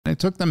it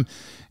took them,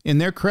 in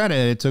their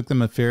credit, it took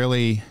them a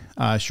fairly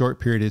short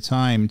period of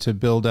time to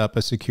build up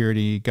a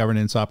security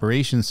governance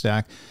operations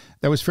stack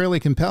that was fairly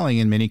compelling,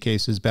 in many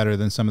cases better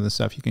than some of the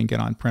stuff you can get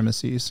on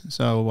premises.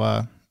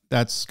 So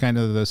that's kind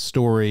of the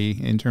story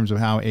in terms of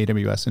how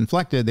AWS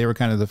inflected. They were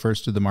kind of the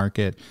first to the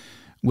market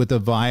with a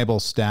viable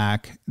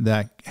stack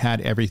that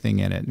had everything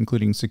in it,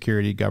 including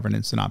security,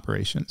 governance, and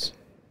operations.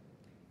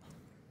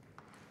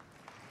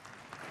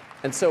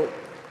 And so,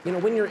 you know,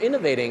 when you're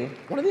innovating,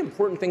 one of the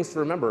important things to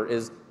remember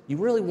is you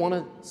really want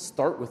to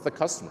start with the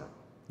customer.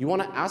 You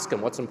want to ask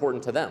them what's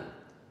important to them.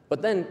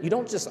 But then you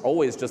don't just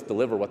always just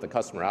deliver what the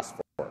customer asks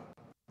for.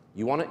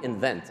 You want to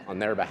invent on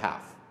their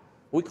behalf.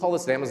 What we call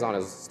this at Amazon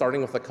is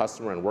starting with the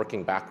customer and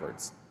working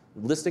backwards.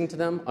 Listening to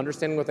them,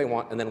 understanding what they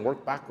want, and then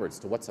work backwards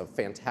to what's a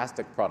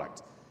fantastic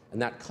product.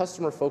 And that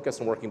customer focus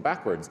and working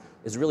backwards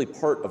is really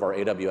part of our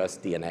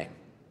AWS DNA.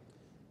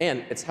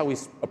 And it's how we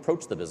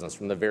approach the business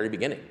from the very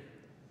beginning.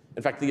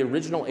 In fact, the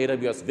original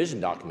AWS vision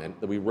document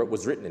that we wrote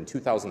was written in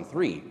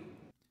 2003.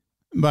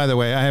 By the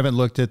way, I haven't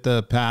looked at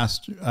the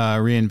past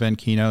reInvent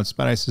keynotes,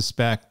 but I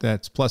suspect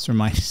that's plus or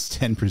minus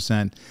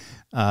 10%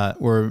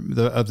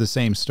 of the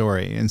same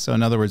story. And so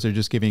in other words, they're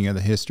just giving you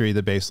the history,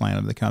 the baseline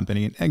of the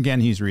company. And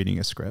again, he's reading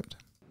a script.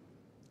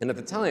 And at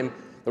the time,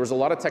 there was a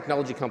lot of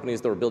technology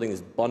companies that were building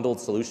these bundled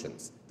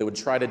solutions that would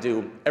try to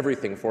do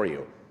everything for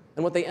you.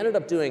 And what they ended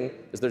up doing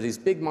is there's these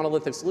big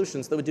monolithic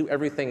solutions that would do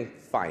everything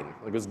fine,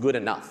 like it was good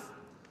enough.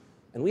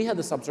 And we had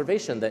this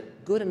observation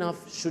that good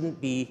enough shouldn't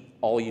be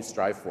all you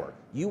strive for.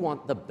 You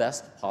want the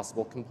best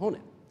possible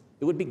component.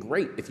 It would be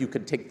great if you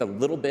could take the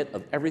little bit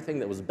of everything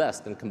that was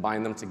best and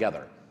combine them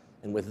together.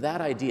 And with that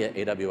idea,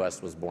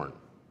 AWS was born.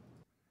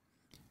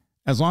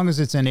 As long as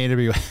it's in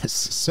AWS.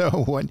 So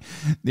what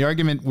the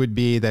argument would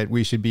be that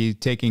we should be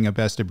taking a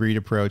best of breed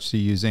approach to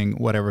using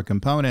whatever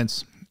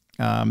components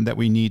that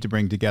we need to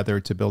bring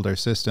together to build our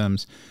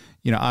systems.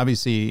 You know,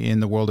 obviously in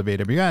the world of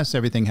AWS,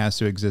 everything has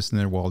to exist in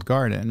their walled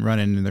garden, run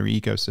in their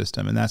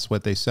ecosystem, and that's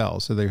what they sell.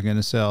 So they're going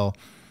to sell,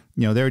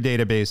 you know, their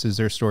databases,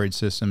 their storage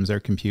systems,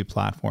 their compute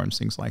platforms,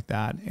 things like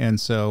that. And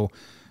so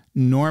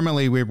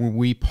normally where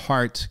we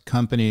part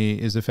company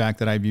is the fact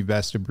that I view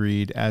best of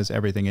breed as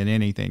everything and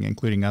anything,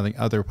 including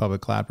other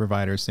public cloud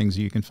providers, things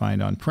you can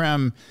find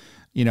on-prem,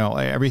 you know,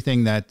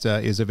 everything that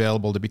is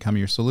available to become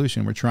your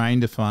solution. We're trying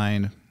to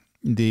find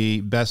the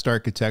best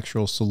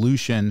architectural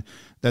solution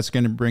that's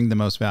going to bring the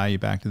most value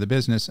back to the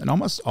business. And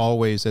almost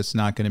always it's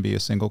not going to be a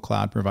single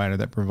cloud provider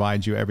that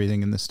provides you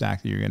everything in the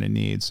stack that you're going to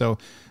need. So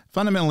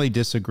fundamentally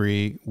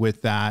disagree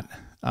with that.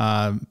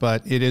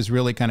 But it is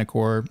really kind of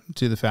core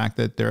to the fact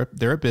that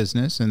they're a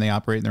business and they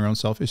operate in their own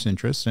selfish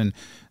interests and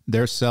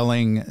they're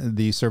selling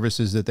the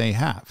services that they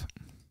have.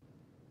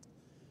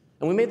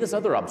 And we made this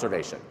other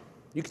observation.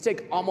 You could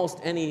take almost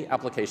any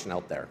application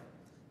out there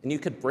and you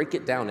could break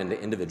it down into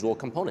individual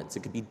components.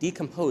 It could be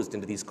decomposed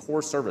into these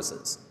core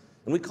services.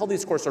 And we call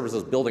these core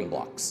services building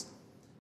blocks.